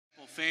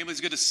Family,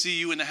 it's good to see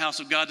you in the house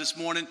of God this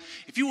morning.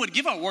 If you would,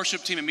 give our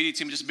worship team and media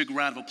team just a big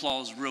round of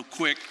applause real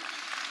quick.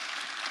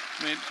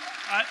 I mean,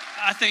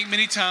 I think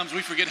many times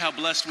we forget how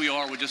blessed we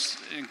are with just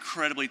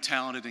incredibly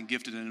talented and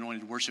gifted and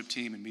anointed worship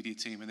team and media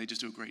team, and they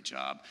just do a great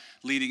job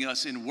leading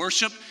us in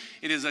worship.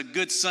 It is a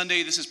good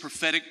Sunday. This is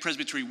Prophetic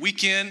Presbytery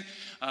weekend,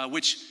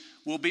 which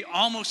will be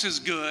almost as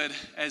good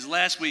as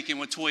last weekend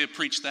when Toya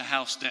preached the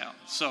house down.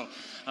 So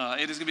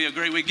it is going to be a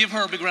great week. Give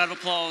her a big round of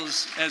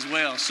applause as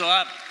well. So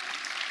I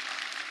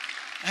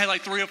had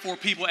like 3 or 4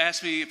 people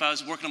ask me if I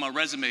was working on my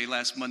resume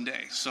last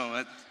Monday.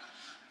 So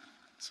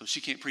she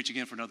can't preach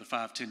again for another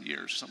 5-10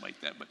 years or something like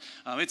that. But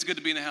it's good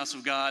to be in the house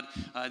of God.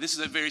 This is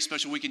a very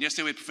special weekend.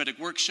 Yesterday we had prophetic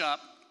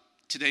workshop.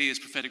 Today is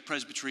prophetic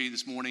presbytery,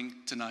 this morning,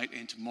 tonight,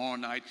 and tomorrow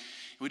night.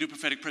 And we do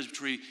prophetic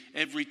presbytery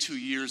every 2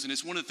 years. And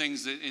it's one of the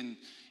things that in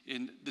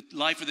the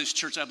life of this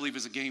church, I believe,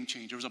 is a game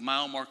changer. It was a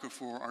mile marker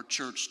for our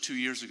church 2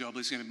 years ago. I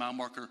believe it's going to be a mile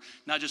marker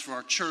not just for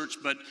our church,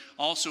 but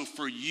also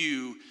for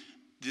you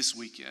this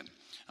weekend.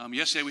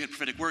 Yesterday we had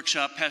prophetic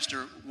workshop.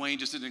 Pastor Wayne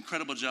just did an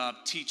incredible job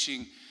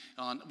teaching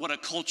on what a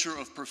culture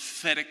of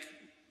prophetic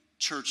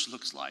church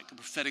looks like, a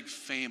prophetic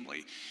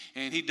family.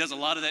 And he does a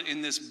lot of that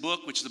in this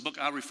book, which is a book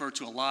I refer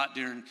to a lot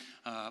during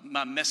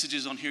my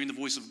messages on hearing the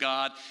voice of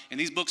God. And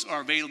these books are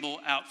available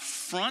out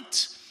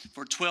front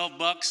for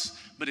 $12.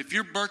 But if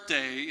your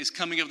birthday is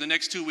coming up the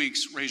next 2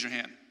 weeks, raise your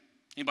hand.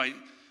 Anybody?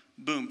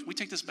 Boom. Can we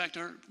take this back to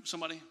her,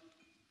 somebody?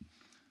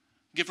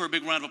 Give her a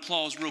big round of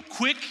applause real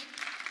quick.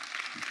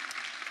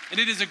 And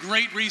it is a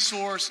great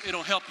resource.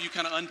 It'll help you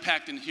kind of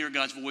unpack and hear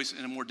God's voice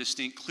in a more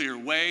distinct, clear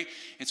way.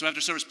 And so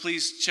after service,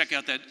 please check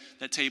out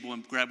that table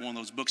and grab one of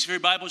those books. If your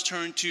Bibles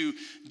turn to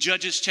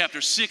Judges chapter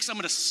 6, I'm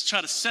going to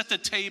try to set the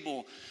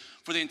table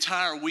for the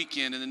entire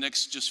weekend in the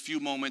next just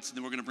few moments. And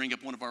then we're going to bring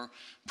up one of our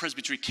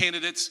presbytery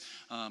candidates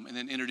and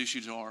then introduce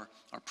you to our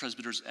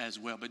presbyters as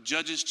well. But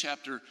Judges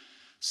chapter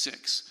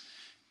 6.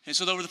 And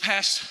so over the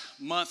past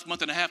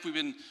month and a half, we've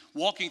been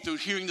walking through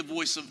hearing the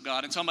voice of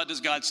God and talking about,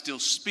 does God still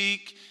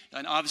speak?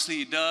 And obviously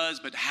he does,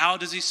 but how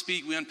does he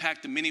speak? We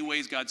unpack the many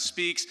ways God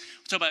speaks.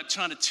 We talk about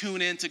trying to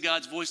tune into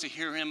God's voice to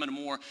hear him in a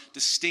more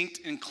distinct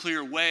and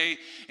clear way.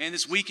 And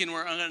this weekend,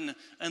 we're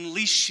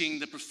unleashing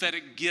the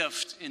prophetic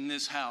gift in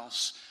this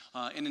house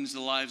and into the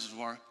lives of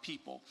our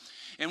people.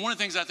 And one of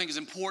the things I think is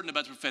important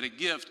about the prophetic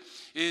gift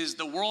is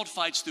the world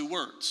fights through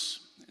words.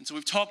 And so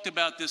we've talked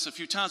about this a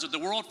few times, but the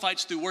world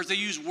fights through words. They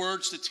use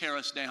words to tear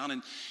us down.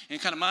 And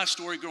kind of my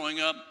story growing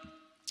up,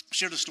 I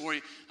shared a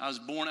story. I was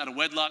born out of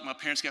wedlock. My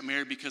parents got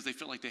married because they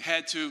felt like they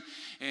had to.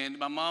 And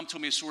my mom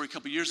told me a story a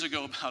couple years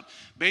ago about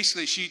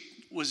basically she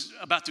was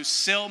about to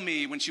sell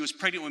me when she was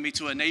pregnant with me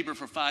to a neighbor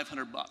for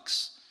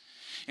 $500.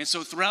 And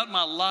so throughout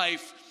my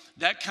life,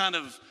 that kind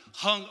of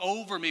hung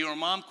over me, or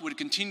mom would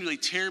continually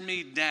tear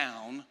me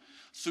down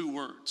through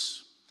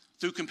words.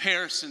 Through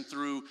comparison,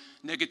 through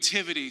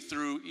negativity,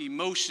 through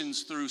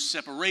emotions, through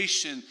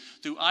separation,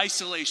 through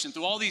isolation,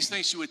 through all these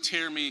things, she would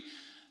tear me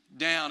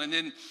down. And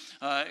then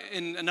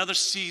in another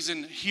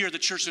season here, the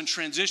church in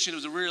transition, it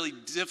was a really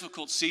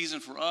difficult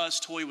season for us.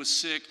 Toy was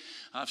sick.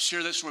 I've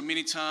shared that story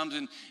many times,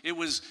 and it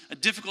was a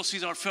difficult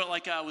season. I felt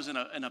like I was in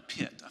a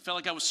pit. I felt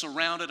like I was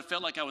surrounded. I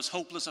felt like I was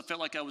hopeless. I felt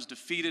like I was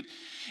defeated.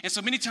 And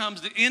so many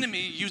times the enemy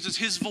uses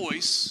his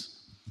voice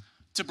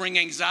to bring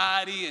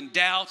anxiety and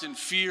doubt and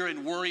fear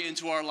and worry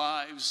into our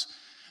lives.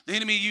 The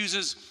enemy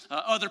uses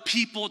other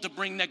people to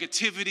bring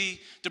negativity,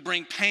 to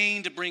bring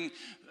pain, to bring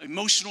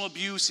emotional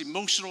abuse,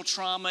 emotional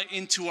trauma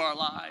into our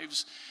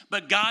lives.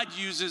 But God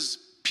uses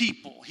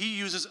people. He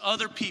uses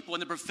other people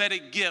in the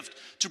prophetic gift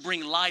to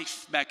bring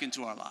life back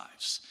into our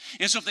lives.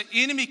 And so if the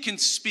enemy can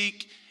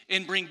speak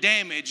and bring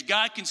damage,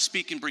 God can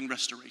speak and bring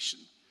restoration.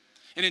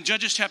 And in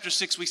Judges chapter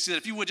 6, we see that.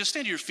 If you would, just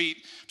stand to your feet.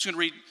 I'm just going to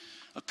read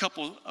a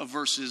couple of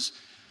verses.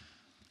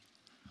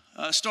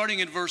 Starting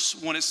in verse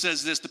 1, it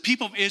says this: the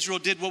people of Israel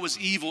did what was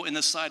evil in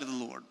the sight of the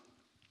Lord.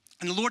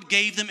 And the Lord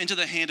gave them into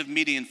the hand of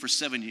Midian for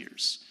 7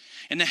 years.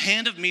 And the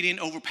hand of Midian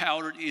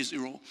overpowered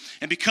Israel.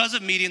 And because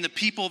of Midian, the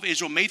people of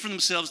Israel made for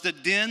themselves the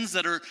dens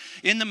that are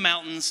in the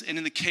mountains and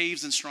in the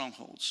caves and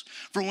strongholds.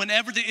 For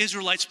whenever the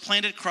Israelites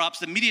planted crops,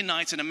 the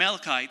Midianites and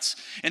Amalekites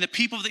and the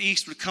people of the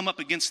east would come up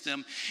against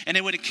them, and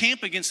they would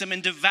encamp against them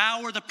and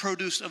devour the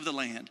produce of the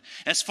land,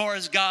 as far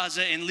as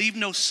Gaza, and leave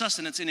no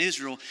sustenance in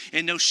Israel,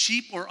 and no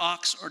sheep or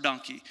ox or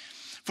donkey.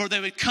 For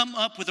they would come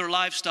up with their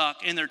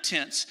livestock and their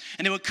tents,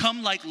 and they would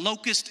come like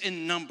locusts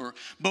in number.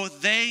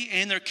 Both they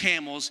and their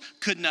camels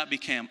could not be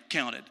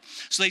counted.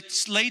 So they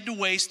laid to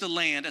waste the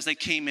land as they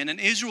came in, and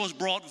Israel was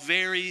brought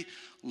very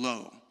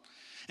low.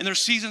 And there are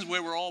seasons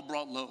where we're all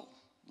brought low.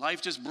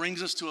 Life just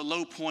brings us to a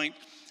low point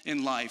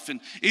in life.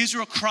 And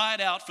Israel cried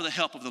out for the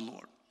help of the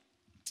Lord.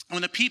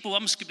 When the people,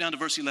 I'm going to skip down to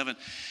verse 11.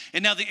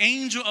 And now the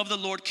angel of the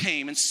Lord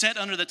came and sat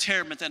under the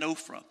terebinth at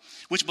Ophrah,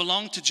 which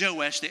belonged to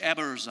Joash the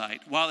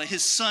Abiezrite, while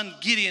his son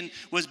Gideon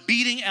was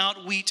beating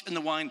out wheat in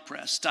the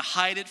winepress to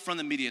hide it from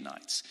the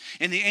Midianites.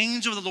 And the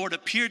angel of the Lord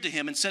appeared to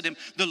him and said to him,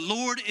 "The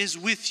Lord is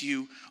with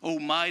you, O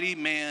mighty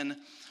man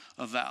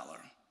of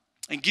valor."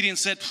 And Gideon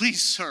said,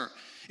 "Please, sir,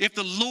 If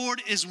the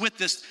Lord is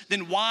with us,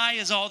 then why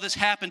has all this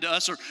happened to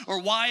us?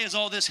 Or why has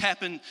all this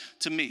happened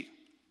to me?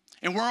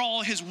 And were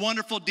all his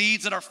wonderful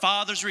deeds that our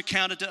fathers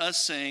recounted to us,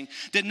 saying,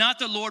 did not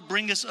the Lord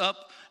bring us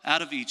up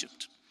out of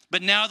Egypt?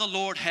 But now the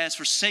Lord has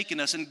forsaken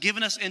us and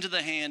given us into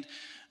the hand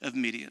of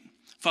Midian.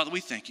 Father,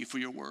 we thank you for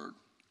your word,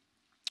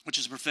 which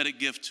is a prophetic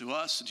gift to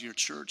us and to your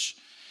church.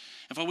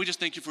 And Father, we just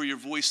thank you for your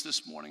voice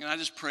this morning. And I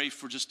just pray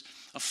for just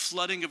a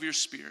flooding of your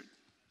spirit,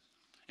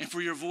 and for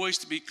your voice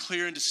to be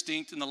clear and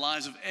distinct in the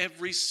lives of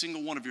every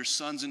single one of your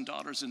sons and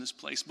daughters in this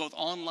place, both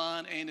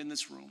online and in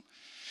this room.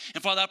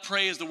 And Father, I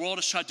pray as the world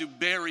has tried to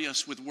bury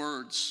us with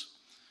words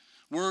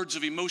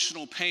of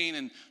emotional pain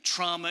and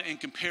trauma and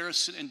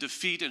comparison and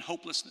defeat and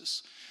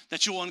hopelessness,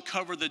 that you'll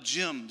uncover the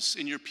gems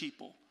in your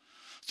people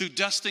through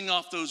dusting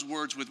off those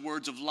words with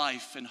words of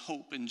life and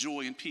hope and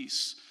joy and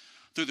peace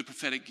through the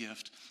prophetic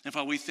gift. And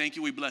Father, we thank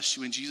you, we bless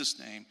you in Jesus'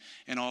 name.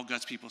 And all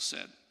God's people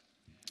said,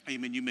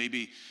 amen. You may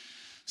be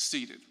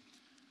seated.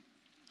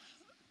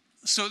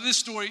 So this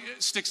story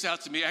sticks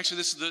out to me. Actually,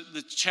 this is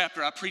the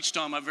chapter I preached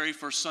on my very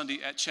first Sunday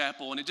at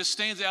chapel. And it just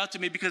stands out to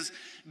me because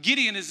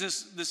Gideon is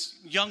this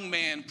young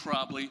man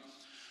probably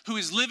who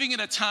is living in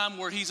a time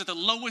where he's at the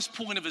lowest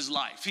point of his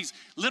life. He's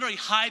literally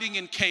hiding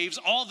in caves.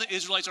 All the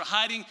Israelites are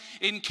hiding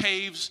in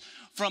caves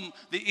from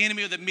the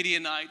enemy of the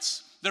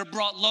Midianites. They're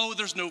brought low.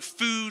 There's no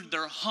food.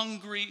 They're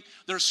hungry.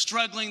 They're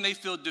struggling. They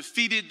feel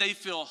defeated. They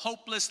feel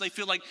hopeless. They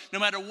feel like no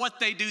matter what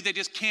they do, they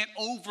just can't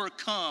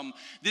overcome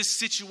this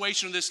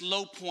situation, this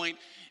low point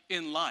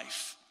in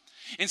life.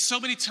 And so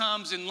many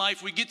times in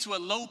life, we get to a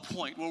low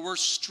point where we're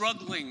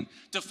struggling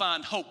to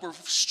find hope. We're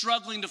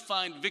struggling to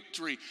find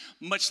victory,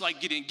 much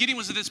like Gideon. Gideon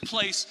was at this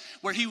place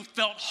where he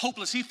felt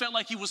hopeless. He felt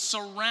like he was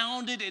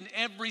surrounded in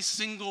every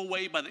single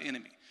way by the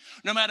enemy.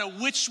 No matter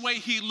which way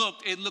he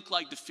looked, it looked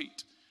like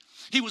defeat.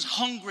 He was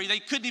hungry. They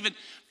couldn't even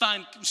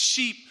find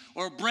sheep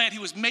or bread. He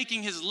was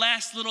making his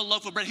last little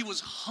loaf of bread. He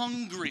was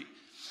hungry.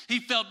 He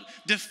felt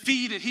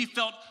defeated. He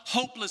felt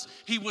hopeless.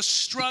 He was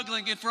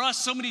struggling. And for us,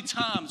 so many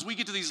times we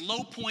get to these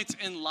low points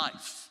in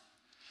life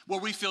where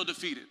we feel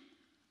defeated.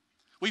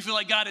 We feel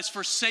like God has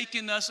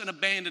forsaken us and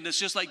abandoned us,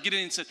 just like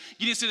Gideon said.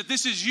 Gideon said, if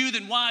this is you,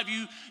 then why have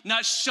you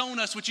not shown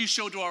us what you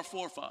showed to our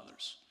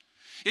forefathers?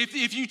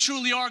 If you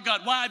truly are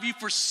God, why have you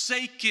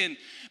forsaken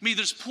me?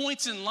 There's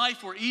points in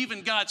life where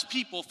even God's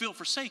people feel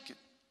forsaken.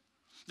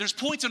 There's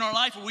points in our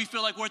life where we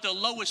feel like we're at the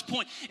lowest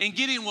point. And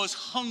Gideon was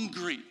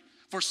hungry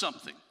for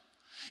something.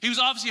 He was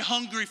obviously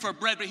hungry for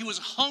bread, but he was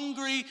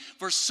hungry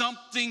for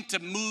something to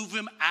move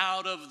him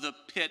out of the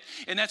pit.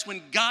 And that's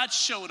when God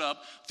showed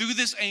up through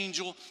this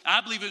angel. I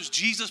believe it was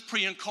Jesus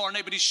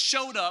pre-incarnate, but he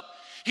showed up.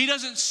 He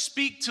doesn't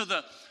speak to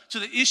the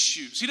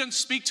issues. He doesn't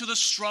speak to the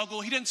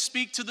struggle. He doesn't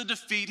speak to the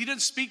defeat. He doesn't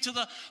speak to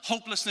the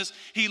hopelessness.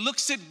 He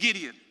looks at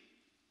Gideon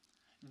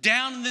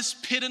down in this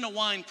pit in a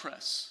wine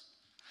press,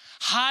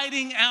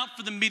 hiding out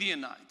for the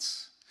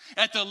Midianites,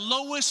 at the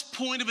lowest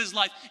point of his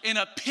life, in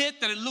a pit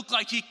that it looked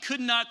like he could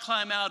not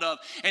climb out of.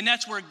 And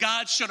that's where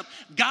God showed up.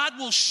 God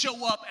will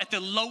show up at the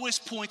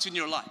lowest points in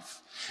your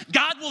life.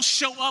 God will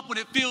show up when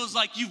it feels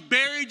like you've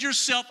buried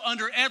yourself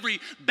under every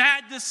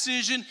bad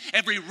decision,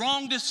 every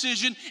wrong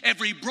decision,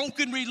 every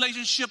broken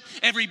relationship,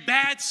 every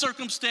bad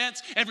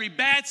circumstance, every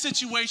bad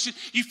situation.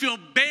 You feel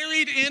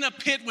buried in a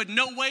pit with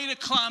no way to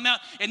climb out,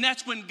 and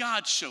that's when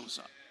God shows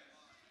up.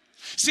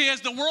 See, as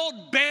the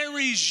world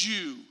buries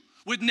you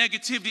with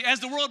negativity,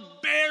 as the world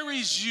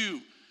buries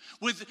you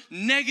with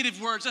negative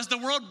words, as the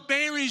world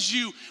buries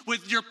you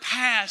with your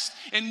past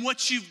and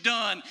what you've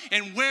done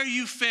and where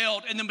you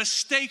failed and the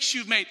mistakes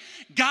you've made,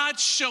 God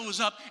shows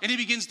up and he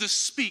begins to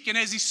speak. And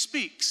as he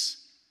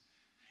speaks,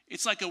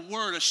 it's like a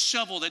word, a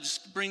shovel that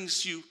just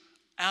brings you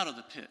out of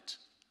the pit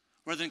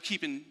rather than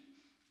keeping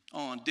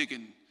on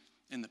digging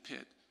in the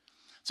pit.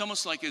 It's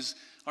almost like as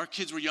our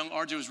kids were young,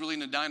 RJ was really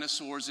into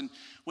dinosaurs, and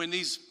when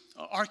these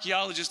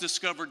archaeologists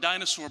discovered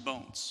dinosaur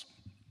bones,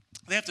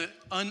 they have to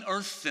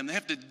unearth them. They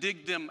have to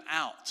dig them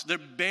out. They're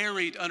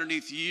buried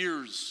underneath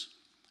years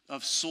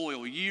of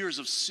soil, years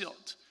of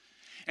silt.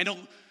 And they'll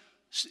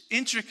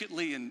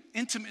intricately and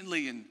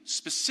intimately and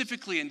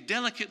specifically and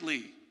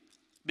delicately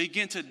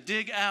begin to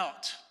dig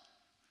out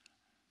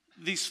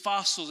these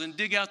fossils and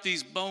dig out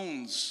these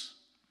bones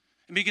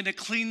and begin to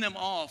clean them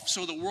off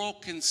so the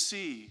world can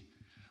see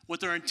what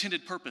their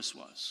intended purpose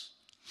was.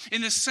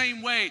 In the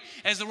same way,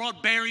 as the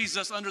world buries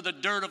us under the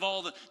dirt of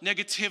all the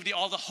negativity,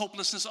 all the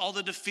hopelessness, all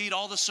the defeat,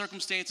 all the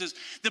circumstances,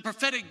 the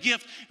prophetic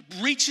gift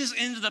reaches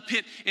into the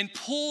pit and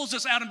pulls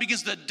us out and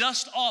begins to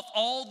dust off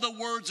all the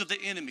words of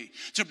the enemy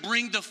to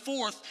bring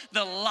forth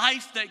the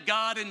life that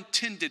God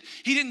intended.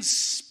 He didn't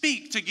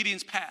speak to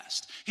Gideon's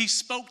past. He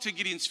spoke to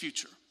Gideon's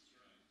future.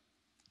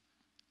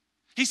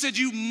 He said,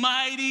 "You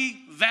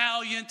mighty,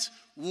 valiant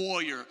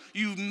warrior,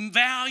 you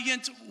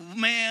valiant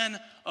man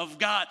of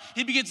God."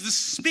 He begins to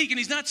speak, and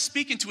he's not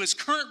speaking to his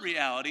current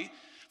reality,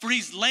 for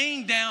he's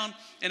laying down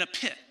in a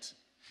pit.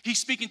 He's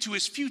speaking to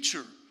his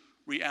future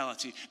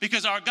reality,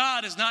 because our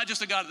God is not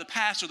just a God of the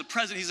past or the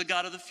present, he's a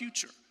God of the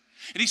future.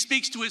 And he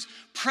speaks to his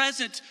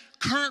present,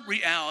 current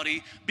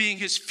reality being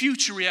his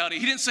future reality.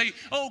 He didn't say,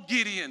 "Oh,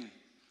 Gideon,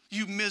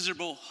 You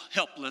miserable,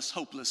 helpless,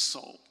 hopeless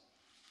soul.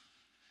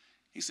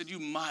 He said, you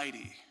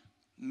mighty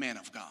man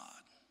of God.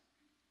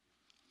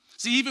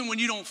 See, even when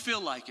you don't feel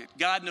like it,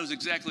 God knows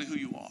exactly who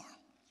you are.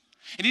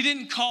 And he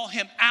didn't call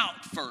him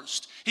out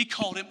first. He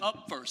called him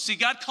up first. See,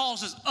 God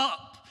calls us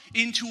up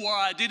into our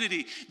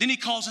identity. Then he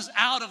calls us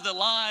out of the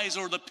lies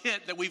or the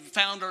pit that we've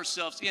found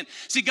ourselves in.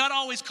 See, God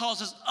always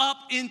calls us up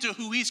into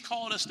who he's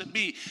called us to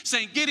be,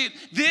 saying, Gideon,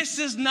 this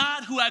is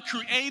not who I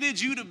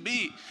created you to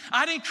be.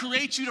 I didn't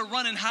create you to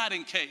run and hide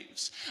in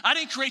caves. I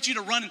didn't create you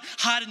to run and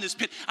hide in this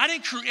pit. I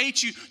didn't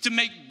create you to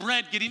make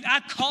bread, Gideon.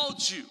 I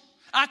called you.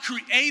 I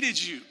created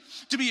you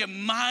to be a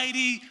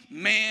mighty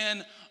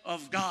man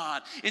of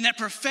God. And that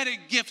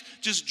prophetic gift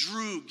just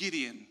drew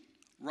Gideon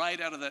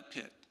right out of that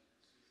pit.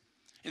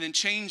 And then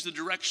changed the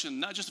direction,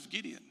 not just of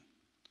Gideon,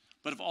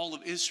 but of all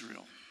of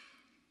Israel.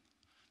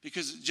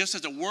 Because just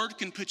as a word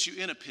can put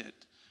you in a pit,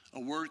 a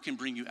word can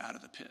bring you out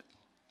of the pit.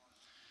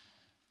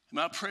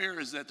 My prayer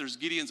is that there's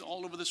Gideons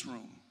all over this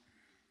room.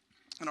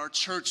 And our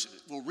church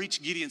will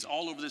reach Gideons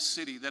all over this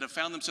city that have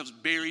found themselves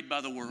buried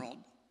by the world,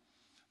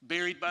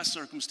 buried by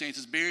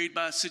circumstances, buried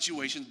by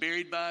situations,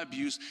 buried by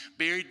abuse,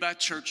 buried by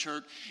church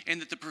hurt,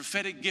 and that the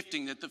prophetic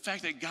gifting, that the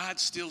fact that God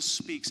still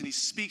speaks, and he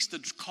speaks to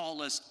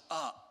call us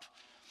up,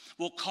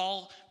 will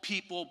call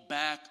people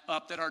back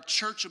up, that our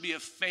church will be a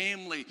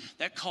family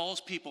that calls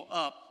people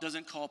up,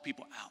 doesn't call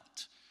people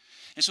out.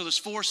 And so there's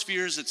 4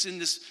 spheres that's in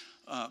this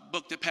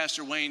book that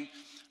Pastor Wayne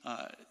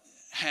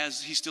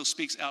has. He still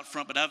speaks out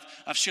front, but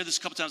I've shared this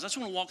a couple times. I just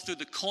want to walk through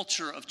the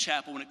culture of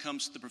chapel when it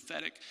comes to the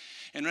prophetic.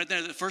 And right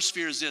there, the first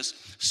sphere is this.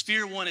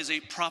 Sphere 1 is a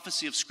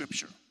prophecy of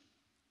Scripture.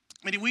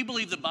 Meaning we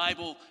believe the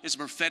Bible is a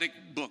prophetic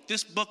book.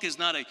 This book is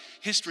not a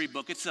history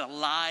book. It's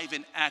alive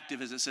and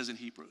active, as it says in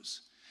Hebrews.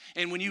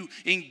 And when you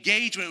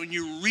engage with it, when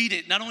you read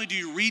it, not only do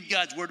you read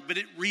God's word, but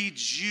it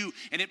reads you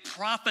and it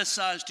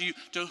prophesies to you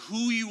to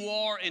who you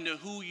are and to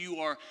who you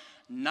are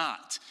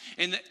not.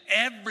 And that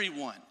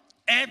everyone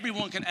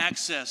can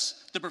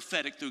access the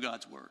prophetic through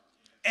God's word.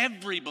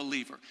 Every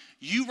believer.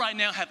 You right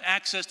now have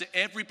access to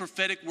every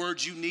prophetic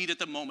word you need at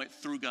the moment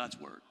through God's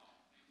word.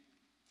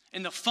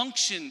 And the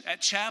function at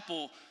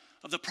chapel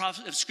of the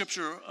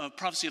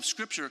prophecy of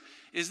Scripture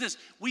is this.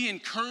 We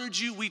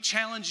encourage you, we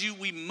challenge you,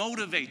 we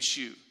motivate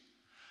you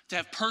to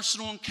have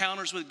personal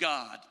encounters with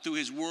God through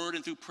his word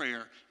and through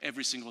prayer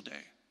every single day.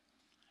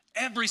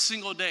 Every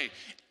single day.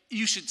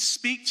 You should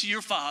speak to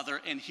your Father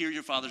and hear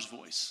your Father's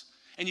voice.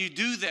 And you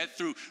do that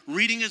through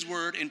reading his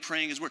word and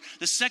praying his word.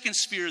 The second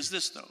sphere is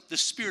this, though, the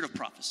spirit of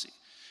prophecy.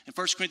 In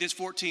 1 Corinthians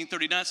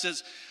 14:39 it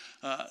says,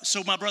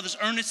 so my brothers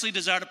earnestly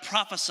desire to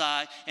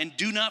prophesy and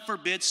do not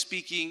forbid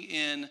speaking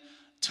in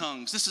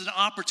tongues. This is an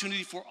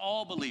opportunity for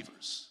all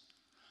believers.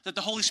 That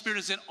the Holy Spirit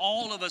is in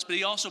all of us, but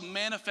he also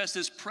manifests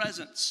his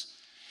presence.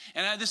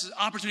 And this is an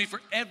opportunity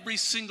for every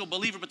single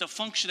believer, but the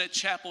function at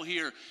chapel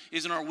here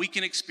is in our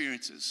weekend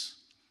experiences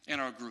and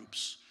our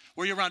groups,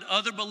 where you're around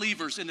other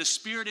believers and the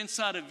Spirit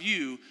inside of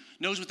you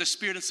knows what the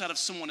Spirit inside of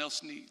someone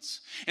else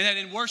needs. And that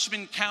in worship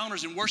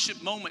encounters and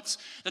worship moments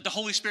that the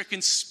Holy Spirit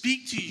can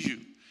speak to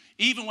you.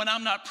 Even when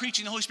I'm not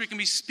preaching, the Holy Spirit can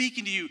be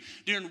speaking to you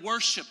during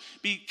worship,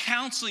 be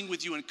counseling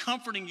with you and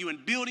comforting you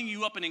and building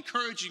you up and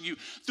encouraging you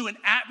through an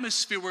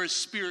atmosphere where his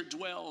Spirit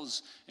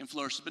dwells and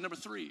flourishes. But number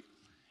 3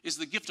 is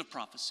the gift of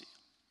prophecy.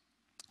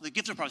 The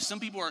gift of prophecy.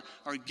 Some people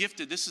are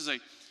gifted. This is an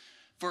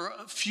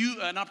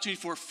opportunity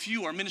for a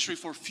few, or ministry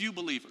for a few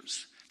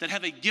believers that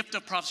have a gift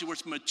of prophecy where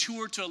it's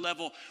matured to a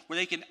level where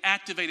they can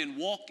activate and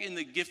walk in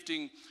the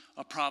gifting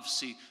of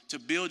prophecy to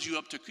build you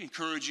up, to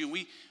encourage you.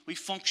 We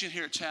function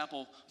here at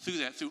chapel through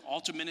that, through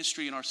altar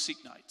ministry and our Seek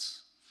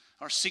Nights.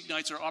 Our Seek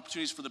Nights are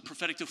opportunities for the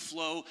prophetic to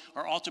flow.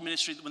 Our altar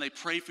ministry, when they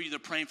pray for you, they're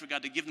praying for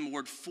God to give them a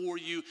word for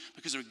you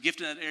because they're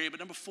gifted in that area. But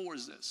number 4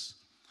 is this.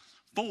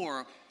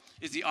 4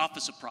 is the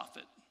office of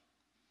prophet.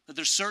 That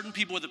there's certain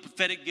people with a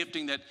prophetic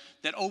gifting that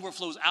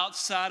overflows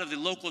outside of the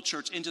local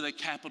church into the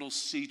capital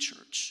C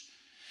church.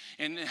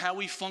 And how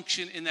we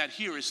function in that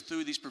here is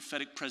through these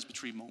prophetic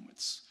presbytery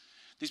moments.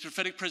 These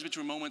prophetic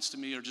presbytery moments to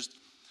me are just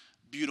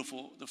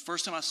beautiful. The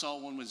first time I saw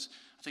one was,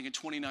 I think, in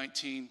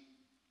 2019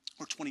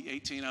 or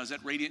 2018. I was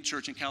at Radiant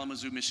Church in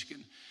Kalamazoo,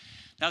 Michigan.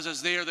 And as I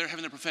was there, they're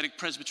having the prophetic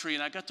presbytery,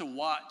 and I got to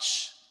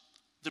watch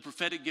the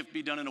prophetic gift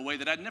be done in a way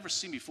that I'd never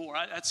seen before.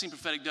 I'd seen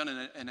prophetic done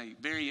in a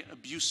very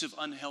abusive,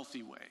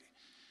 unhealthy way.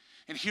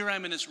 And here I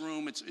am in this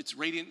room. It's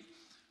Radiant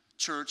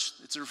Church.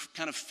 It's a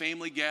kind of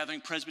family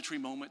gathering, presbytery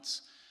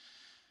moments.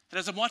 And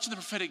as I'm watching the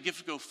prophetic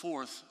gift go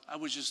forth, I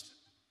was just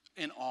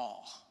in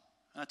awe.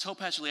 And I told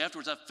Pastor Lee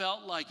afterwards, I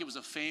felt like it was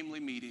a family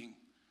meeting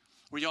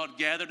where y'all had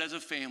gathered as a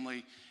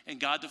family, and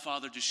God the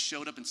Father just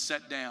showed up and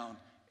sat down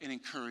and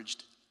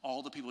encouraged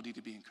all the people who need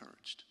to be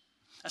encouraged.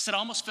 I said I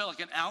almost felt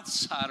like an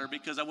outsider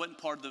because I wasn't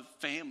part of the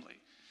family.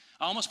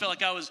 I almost felt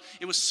like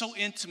it was so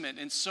intimate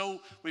and so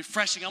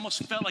refreshing. I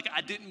almost felt like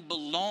I didn't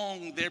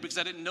belong there because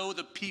I didn't know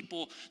the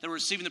people that were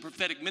receiving the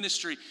prophetic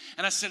ministry.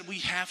 And I said, we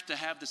have to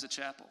have this at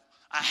chapel.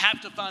 I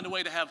have to find a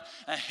way to have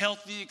a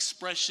healthy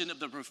expression of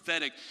the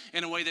prophetic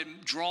in a way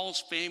that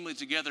draws family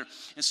together.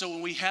 And so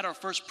when we had our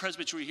first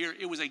presbytery here,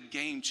 it was a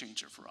game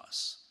changer for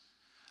us.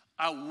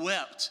 I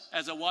wept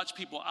as I watched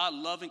people I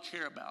love and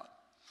care about,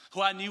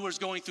 who I knew was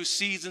going through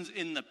seasons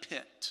in the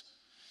pit,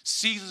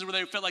 seasons where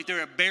they felt like they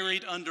were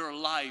buried under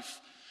life,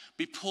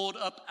 be pulled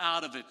up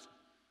out of it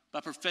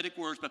by prophetic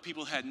words by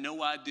people who had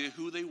no idea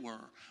who they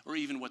were or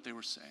even what they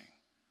were saying.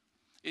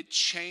 It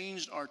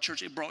changed our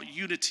church. It brought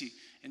unity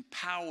and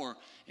power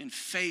and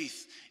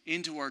faith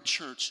into our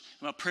church.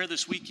 And my prayer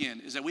this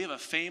weekend is that we have a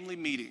family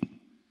meeting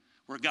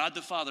where God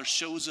the Father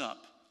shows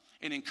up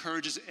and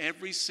encourages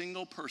every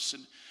single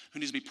person who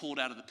needs to be pulled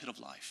out of the pit of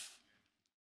life.